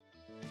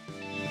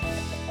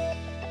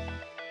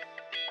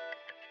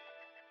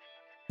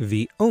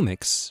The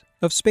Omics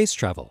of Space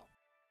Travel,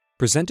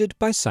 presented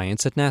by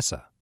Science at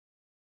NASA.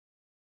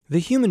 The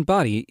human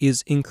body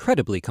is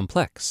incredibly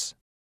complex.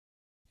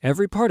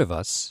 Every part of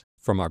us,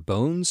 from our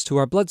bones to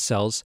our blood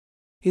cells,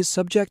 is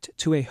subject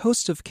to a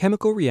host of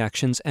chemical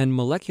reactions and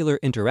molecular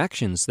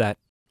interactions that,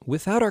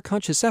 without our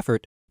conscious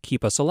effort,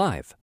 keep us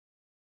alive.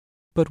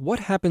 But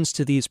what happens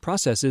to these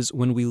processes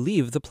when we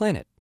leave the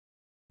planet?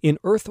 In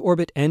Earth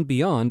orbit and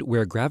beyond,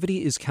 where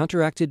gravity is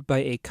counteracted by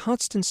a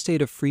constant state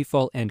of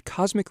freefall and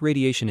cosmic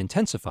radiation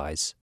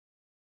intensifies,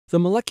 the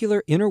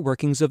molecular inner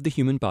workings of the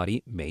human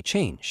body may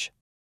change.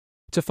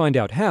 To find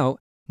out how,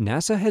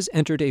 NASA has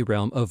entered a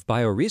realm of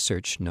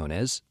bioresearch known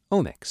as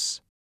omics.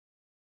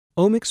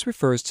 Omics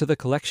refers to the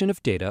collection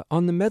of data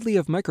on the medley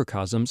of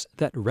microcosms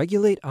that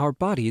regulate our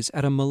bodies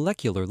at a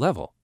molecular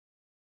level.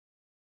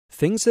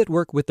 Things that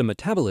work with the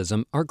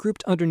metabolism are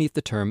grouped underneath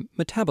the term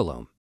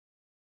metabolome.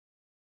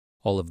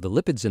 All of the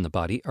lipids in the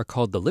body are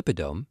called the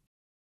lipidome.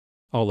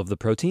 All of the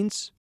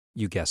proteins,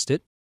 you guessed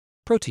it,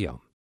 proteome.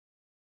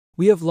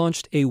 We have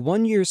launched a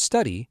one-year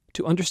study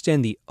to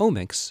understand the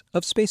omics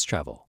of space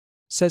travel,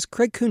 says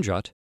Craig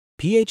Kundrot,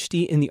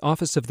 PhD in the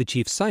Office of the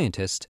Chief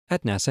Scientist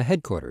at NASA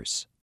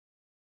headquarters.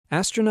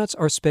 Astronauts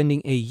are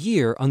spending a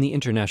year on the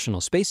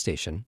International Space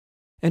Station,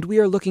 and we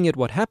are looking at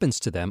what happens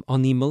to them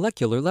on the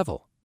molecular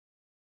level.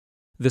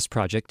 This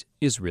project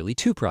is really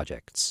two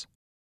projects.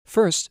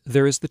 First,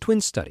 there is the twin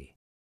study.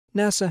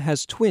 NASA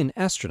has twin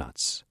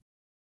astronauts.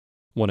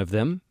 One of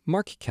them,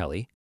 Mark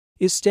Kelly,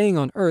 is staying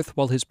on Earth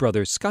while his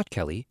brother Scott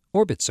Kelly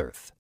orbits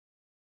Earth.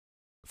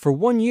 For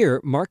 1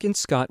 year, Mark and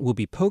Scott will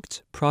be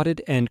poked,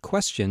 prodded, and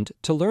questioned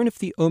to learn if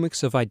the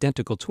omics of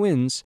identical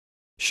twins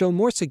show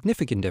more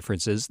significant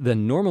differences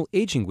than normal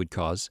aging would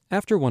cause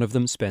after one of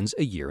them spends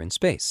a year in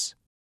space.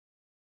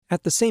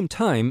 At the same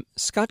time,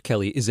 Scott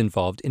Kelly is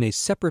involved in a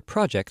separate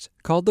project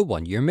called the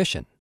 1 Year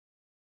Mission.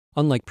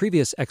 Unlike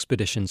previous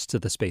expeditions to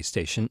the space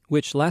station,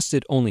 which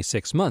lasted only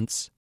 6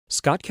 months,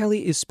 Scott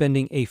Kelly is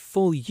spending a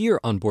full year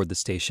on board the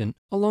station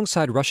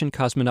alongside Russian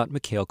cosmonaut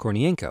Mikhail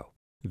Kornienko.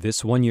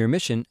 This 1 Year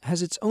mission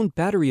has its own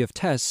battery of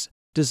tests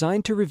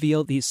designed to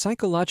reveal the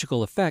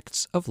psychological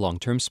effects of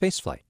long-term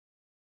spaceflight.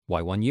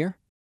 Why 1 year?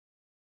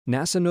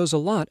 NASA knows a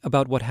lot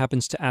about what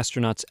happens to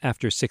astronauts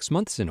after 6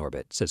 months in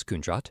orbit, says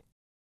Kundrot.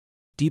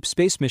 Deep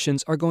space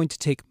missions are going to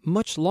take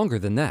much longer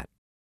than that.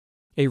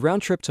 A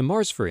round trip to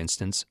Mars, for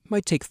instance,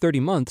 might take 30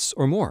 months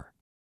or more.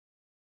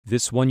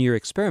 This 1 year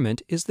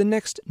experiment is the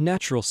next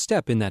natural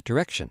step in that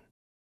direction.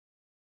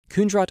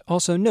 Kundrot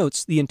also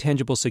notes the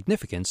intangible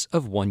significance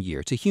of 1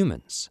 year to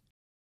humans.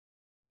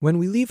 When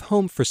we leave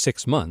home for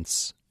 6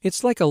 months,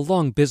 it's like a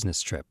long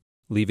business trip.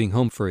 Leaving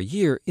home for a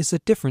year is a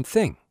different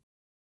thing.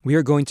 We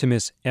are going to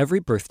miss every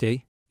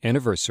birthday,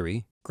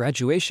 anniversary,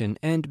 graduation,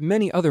 and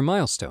many other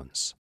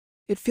milestones.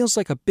 It feels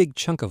like a big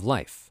chunk of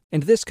life,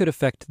 and this could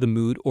affect the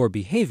mood or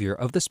behavior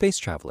of the space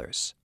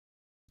travelers.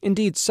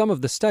 Indeed, some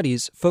of the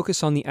studies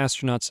focus on the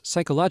astronauts'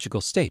 psychological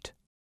state.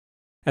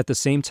 At the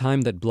same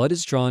time that blood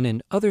is drawn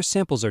and other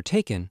samples are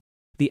taken,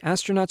 the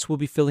astronauts will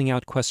be filling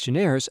out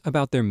questionnaires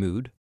about their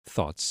mood,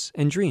 thoughts,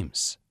 and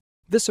dreams.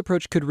 This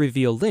approach could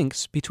reveal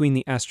links between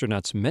the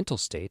astronauts' mental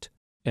state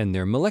and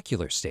their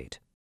molecular state.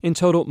 In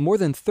total, more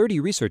than 30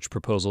 research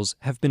proposals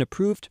have been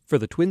approved for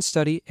the twin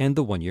study and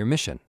the 1 Year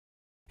mission,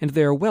 and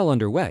they are well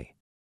underway.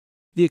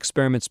 The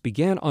experiments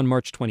began on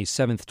March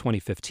 27,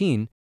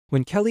 2015,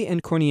 when Kelly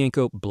and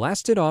Kornienko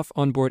blasted off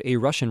on board a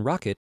Russian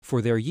rocket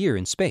for their year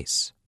in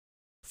space.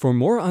 For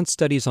more on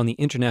studies on the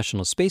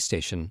International Space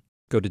Station,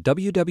 go to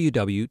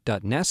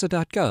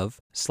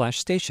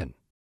www.nasa.gov/station.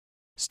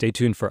 Stay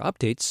tuned for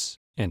updates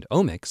and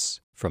omics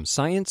from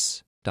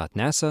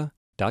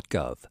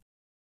science.nasa.gov.